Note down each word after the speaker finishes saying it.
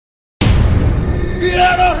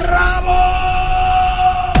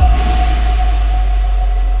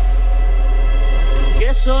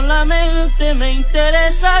solamente me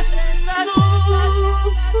interesas tú.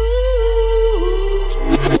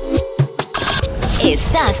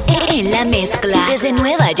 Estás en la mezcla desde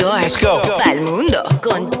Nueva York pa'l mundo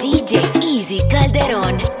con DJ Easy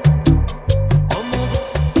Calderon.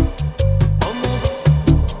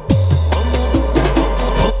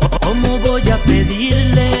 ¿Cómo voy a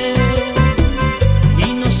pedirle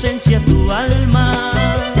inocencia a tu alma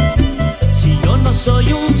si yo no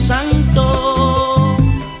soy un santo?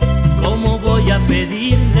 ¿Cómo voy a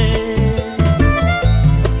pedirle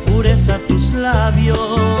pureza a tus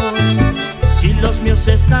labios si los míos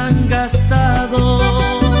están gastados?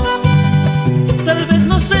 Tal vez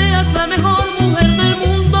no seas la mejor mujer del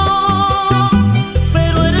mundo,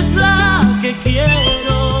 pero eres la que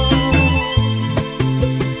quiero.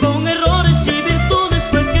 Con errores y virtudes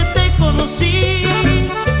fue que te conocí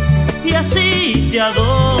y así te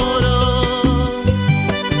adoro.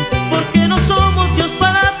 Porque no somos Dios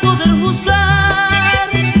para poder juzgar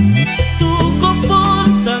tu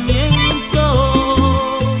comportamiento.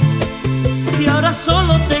 Y ahora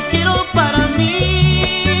solo te quiero para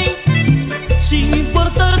mí, sin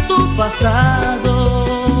importar tu pasado.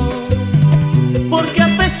 Porque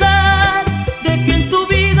a pesar de que en tu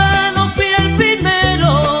vida no fui el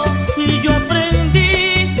primero, y yo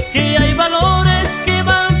aprendí que hay valores que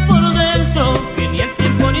van por dentro, que ni el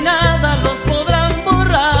tiempo ni nada los podrán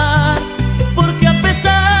borrar. Porque a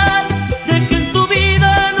pesar de que en tu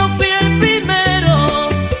vida no fui el primero,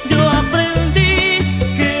 yo aprendí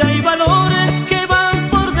que hay valores que van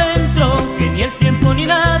por dentro, que ni el tiempo ni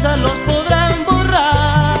nada los podrán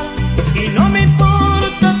borrar. Y no me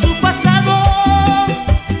importa tu pasado,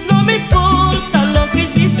 no me importa lo que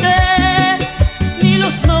hiciste, ni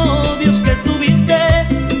los novios que tuviste,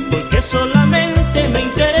 porque solamente me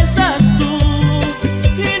interesas tú.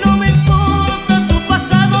 Y no me importa tu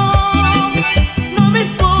pasado, no me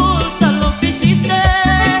importa lo que hiciste,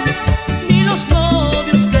 ni los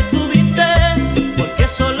novios que tuviste, porque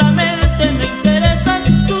solamente me interesas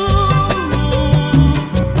tú.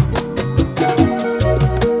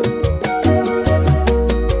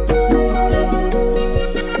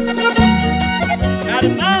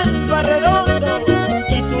 Armando Arredondo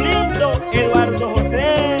y su lindo Eduardo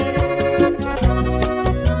José.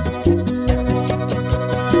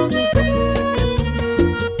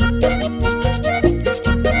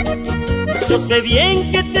 Yo sé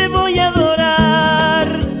bien que te voy a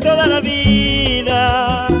adorar toda la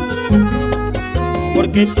vida,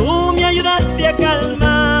 porque tú me ayudaste a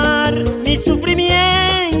calmar mi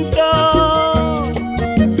sufrimiento.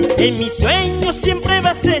 En mis sueños siempre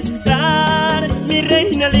vas a estar, mi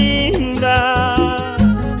reina linda.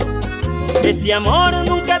 Este amor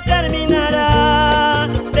nunca terminará,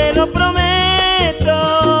 te lo prometo.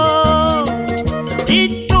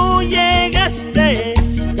 Y tú llegaste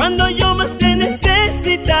cuando yo más te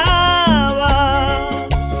necesitaba,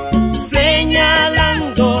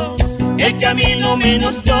 señalando el camino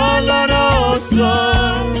menos doloroso.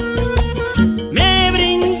 Me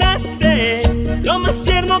brindaste lo más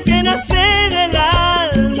tierno que nace del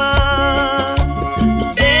alma.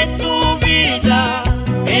 De tu vida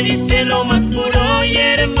me diste lo más puro y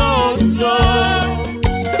hermoso.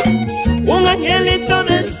 Un angelito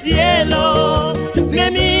del cielo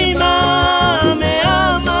me mima, me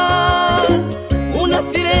ama. Una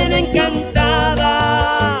sirena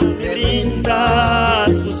encantada me brinda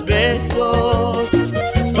sus besos.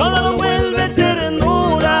 Todo lo vuelve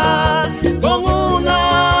ternura con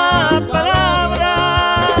una palabra.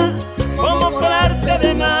 Como por arte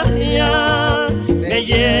de magia me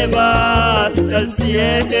lleva hasta el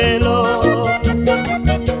cielo.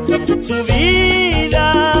 Su vida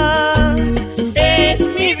es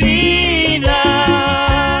mi vida,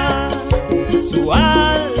 su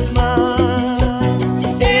alma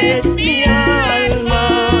es mi alma.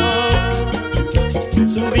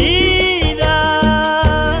 Su vida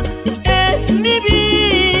es mi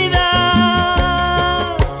vida,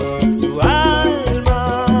 su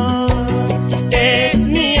alma es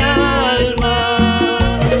mi alma.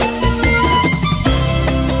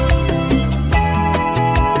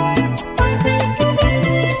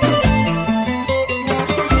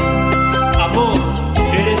 Amor,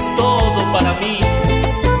 eres todo para mí.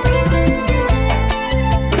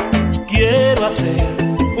 Quiero hacer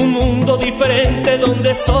un mundo diferente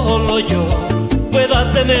donde solo yo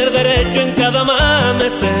pueda tener derecho en cada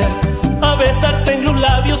amanecer a besarte en los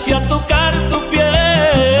labios y a tocar tu piel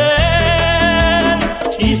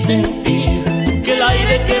y sentir que el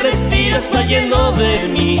aire que respiras está lleno de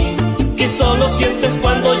mí, que solo sientes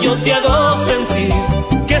cuando yo te hago sentir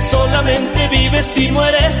que solamente vives y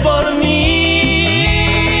mueres por mí.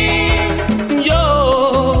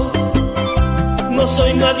 Yo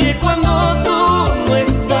soy nadie cuando tú no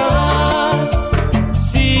estás.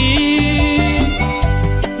 Sí,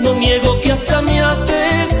 no niego que hasta me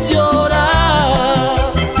haces llorar.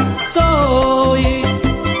 Soy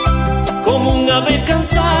como un ave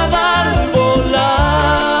cansada al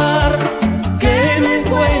volar, que no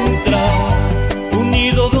encuentra un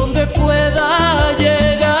nido donde pueda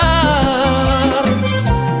llegar.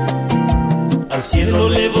 Al cielo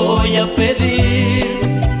le voy a pedir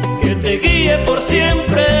que te guíe por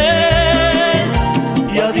siempre,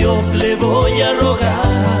 y a Dios le voy a rogar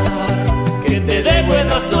que te dé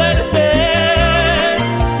buena suerte,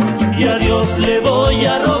 y a Dios le voy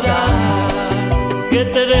a rogar que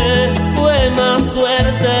te dé buena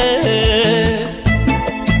suerte.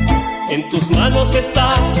 En tus manos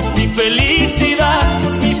está mi felicidad,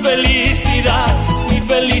 mi felicidad, mi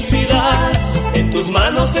felicidad. En tus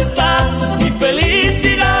manos está mi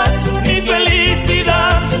felicidad, mi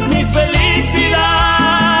felicidad, mi felicidad,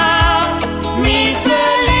 mi felicidad.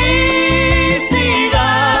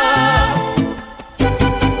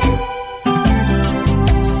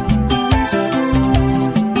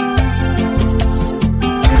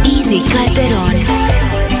 Easy Calderon.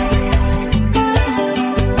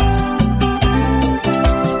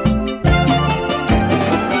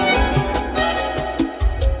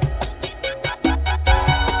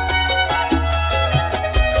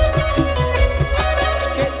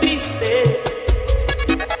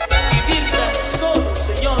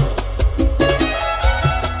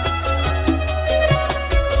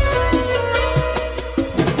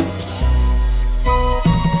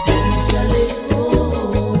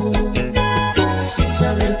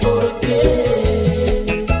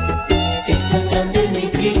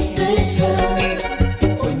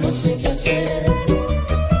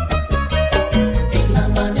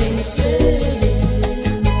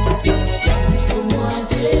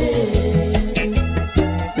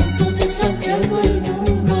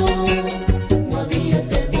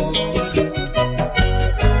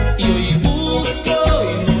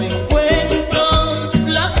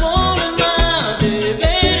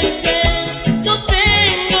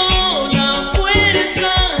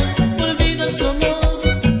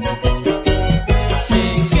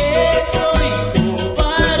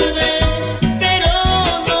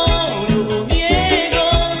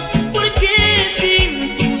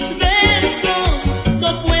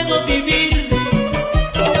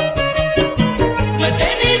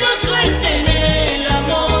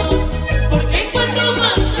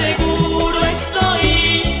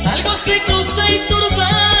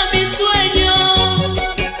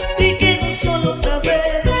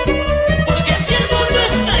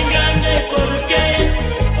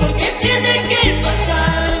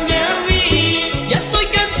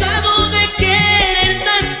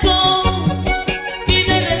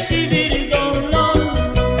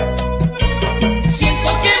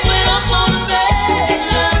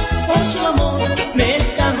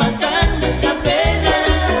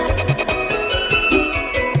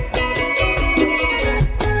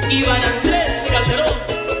 Calderon,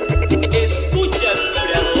 escucha a tu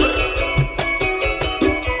creador.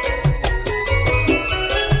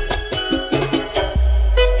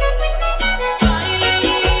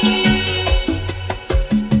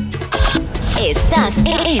 Estás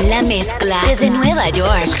en la mezcla desde Nueva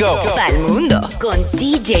York pa'l mundo con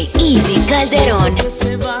DJ Easy Calderon. Que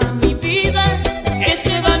se va mi vida, que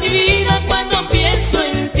se va mi vida cuando pienso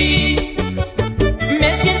en ti.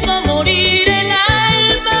 Me siento morir el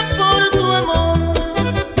alma por tu amor.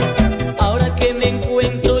 Ahora que me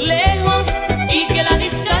encuentro lejos y que la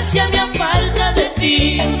distancia me aparta de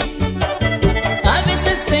ti, a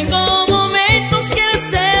veces tengo momentos que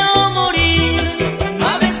deseo morir.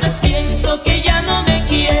 A veces pienso que ya no me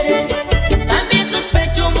quieres. También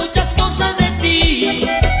sospecho muchas cosas de ti.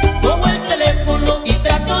 Pongo el teléfono y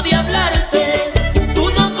trato de hablarte.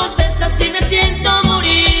 Tú no contestas y me siento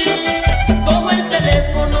morir. Pongo el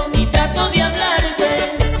teléfono y trato de hablarte.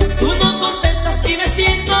 Tú no contestas y me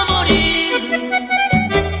siento morir.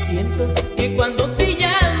 Siento que cuando te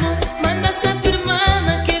llamo mandas a tu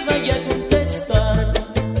hermana que vaya a contestar.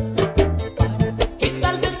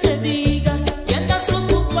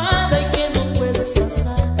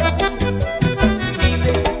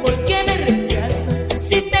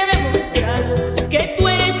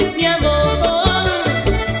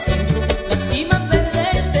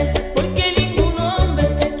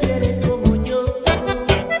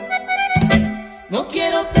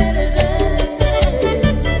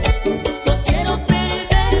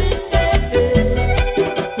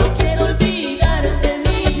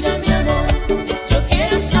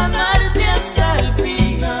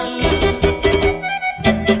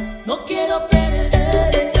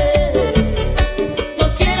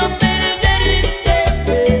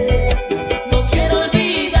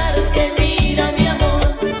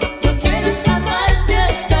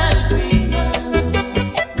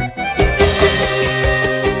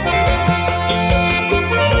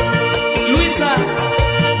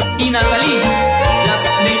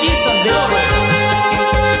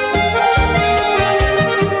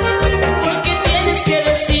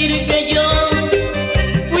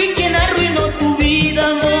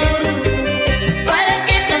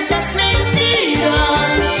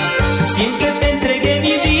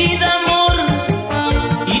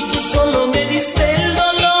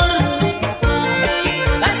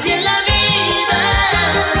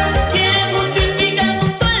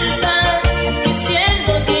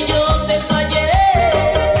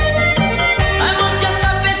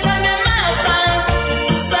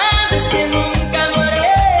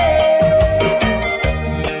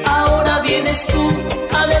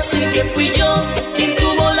 que fui yo quien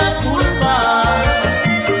tuvo la culpa.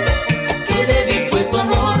 Que débil fue tu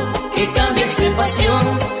amor, que cambiaste en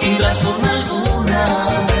pasión sin razón alguna.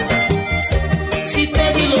 Si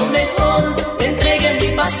te di lo mejor, te entregué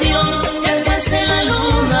mi pasión y alcancé la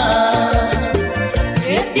luna.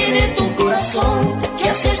 ¿Qué tiene tu corazón que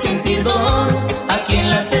hace sentir dolor aquí en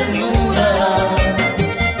la ternura?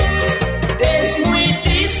 Es muy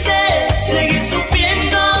triste seguir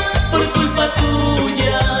sufriendo por culpa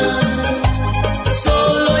tuya.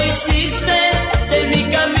 Solo hiciste de mi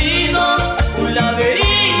camino un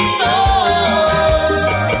laberinto.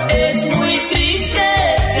 Es muy triste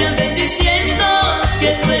que anden diciendo que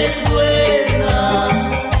tú eres buena.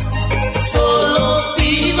 Solo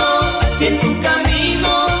pido que en tu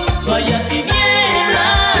camino no haya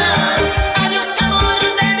tinieblas. Adiós amor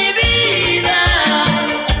de mi vida,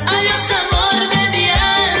 adiós amor de mi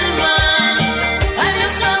alma,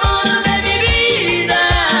 adiós amor de mi vida,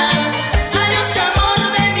 adiós amor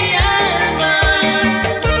de mi alma.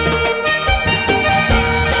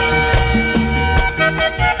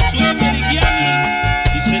 Soy Merigiani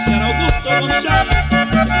y César Augusto González,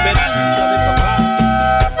 esperanza de papá.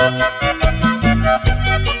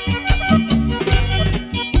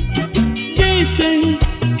 Dicen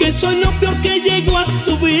que soy lo peor que llegó a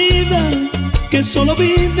tu vida, que solo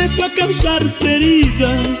vine fue a causarte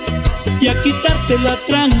herida y a quitarte la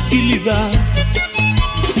tranquilidad.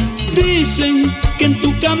 Dicen que en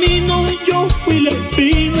tu camino yo fui la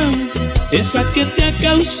espina, esa que te ha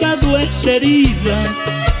causado esa herida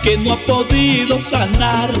que no ha podido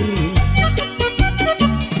sanar.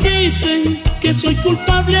 Dicen que soy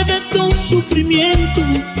culpable de tu sufrimiento,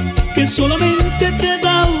 que solamente te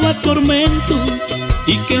daba tormento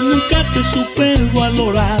y que nunca te supe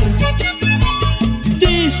valorar.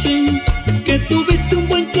 Dicen que tuviste un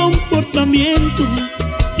buen comportamiento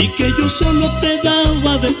y que yo solo te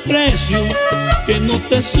daba desprecio, que no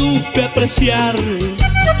te supe apreciar.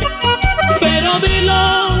 Pero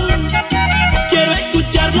dilo, quiero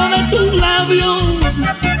escucharlo de tus labios.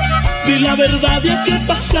 Di la verdad de aquel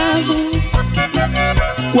pasado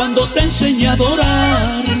cuando te enseñé a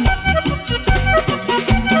adorar.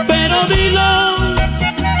 Pero dilo,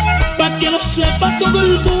 pa' que lo sepa todo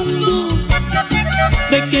el mundo,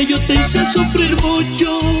 de que yo te hice sufrir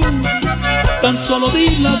mucho. Tan solo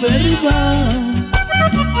di la verdad,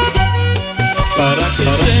 para que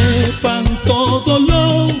sepan todo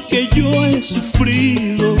lo que yo he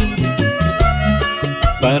sufrido,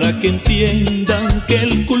 para que entiendan que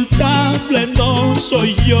el culpable no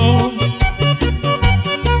soy yo,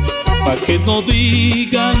 para que no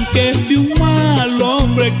digan que fui un mal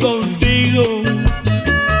hombre contigo.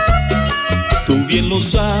 Tú bien lo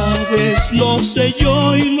sabes, lo sé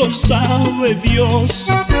yo y lo sabe Dios,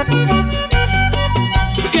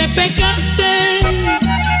 que pecaste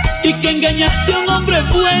y que engañaste a un hombre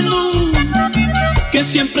bueno, que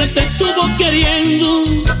siempre te estuvo queriendo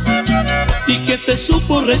y que te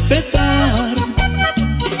supo respetar.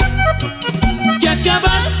 Que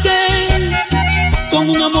acabaste con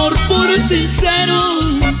un amor puro y sincero.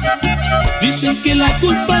 Dicen que la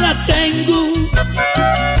culpa la tengo,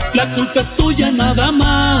 la culpa es tuya nada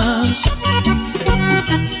más.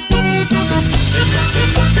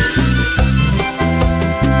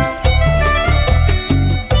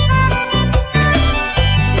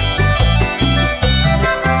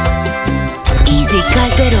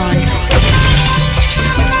 Calderon.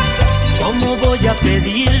 ¿Cómo voy a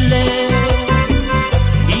pedirle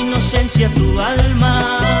inocencia a tu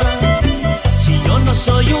alma si yo no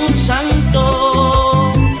soy un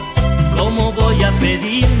santo? ¿Cómo voy a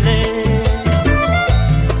pedirle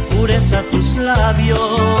pureza a tus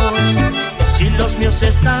labios si los míos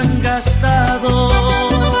están gastados?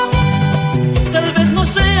 Tal vez no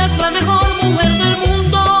seas la mejor mujer del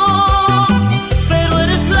mundo, pero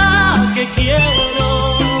eres la que quiero.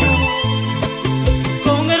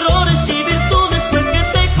 Con errores y virtudes fue que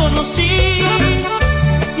te conocí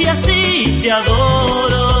y así te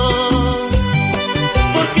adoro.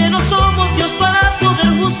 Porque no somos Dios para poder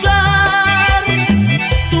juzgar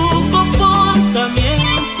tu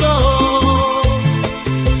comportamiento.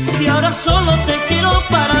 Y ahora solo te quiero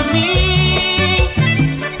para mí,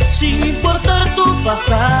 sin importar tu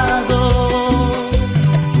pasado.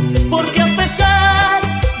 Porque a pesar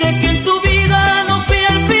de que en tu vida no fui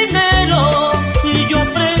el primero, y yo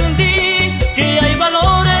aprendí que hay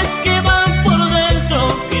valores que van por dentro,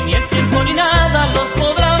 que ni el tiempo ni nada los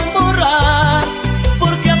podrán borrar.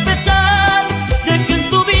 Porque a pesar de que en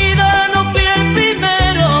tu vida no fui el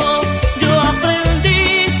primero, yo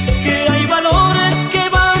aprendí que hay valores que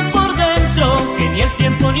van por dentro, que ni el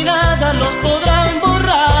tiempo ni nada los podrán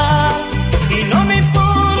borrar. Y no me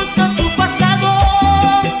importa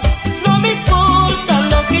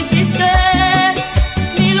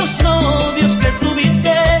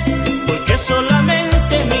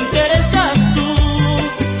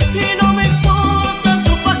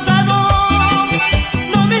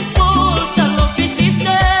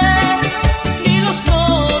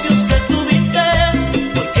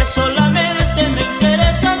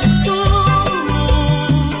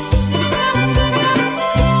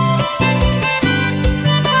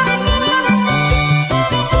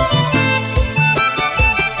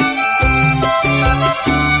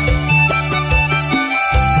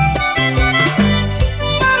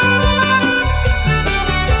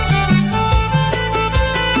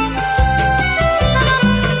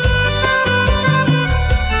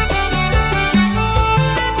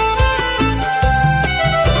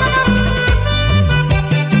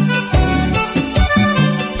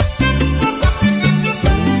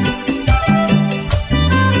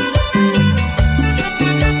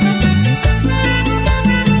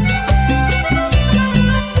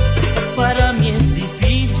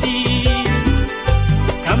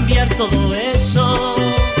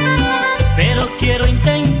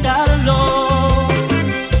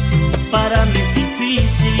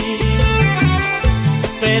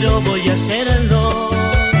pero voy a hacerlo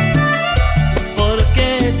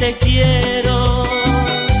porque te quiero.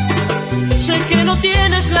 Sé que no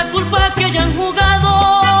tienes la culpa que hayan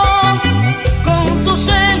jugado con tus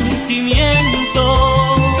sentimientos.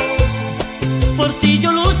 Por ti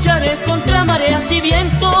yo lucharé contra mareas y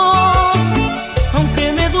vientos,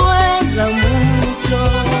 aunque me duela mucho.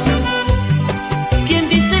 Quien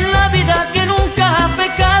dice en la vida que nunca ha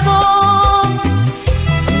pecado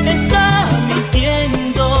está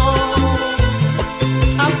mintiendo.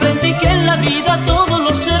 Aprendí que en la vida todos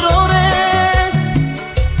los errores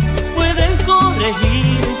pueden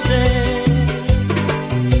corregirse,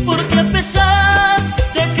 porque a pesar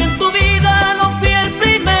de que en tu vida no fui el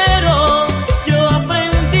primero, yo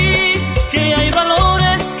aprendí que hay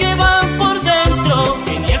valores que van por dentro,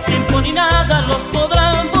 que ni el tiempo ni nada los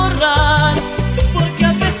podrán borrar. Porque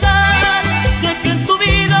a pesar de que en tu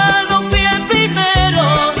vida no fui el primero,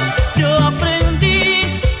 yo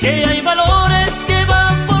aprendí que hay valores que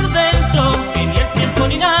van por dentro, que ni el tiempo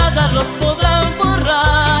ni nada los podrán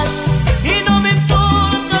borrar. Y no me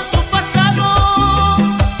importa tu pasado,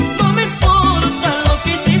 no me importa lo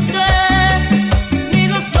que hiciste, ni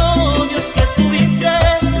los novios que tuviste,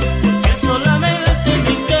 porque solamente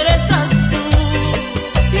me interesas tú.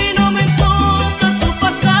 Y no me importa tu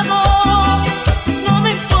pasado, no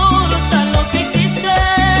me importa lo que hiciste,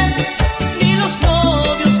 ni los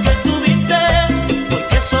novios que tuviste,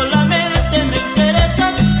 porque solamente me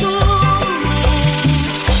interesas tú.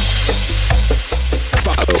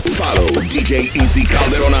 Follow DJ Easy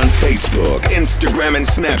Calderon on Facebook, Instagram, and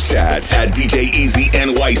Snapchat at DJ Easy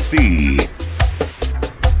NYC.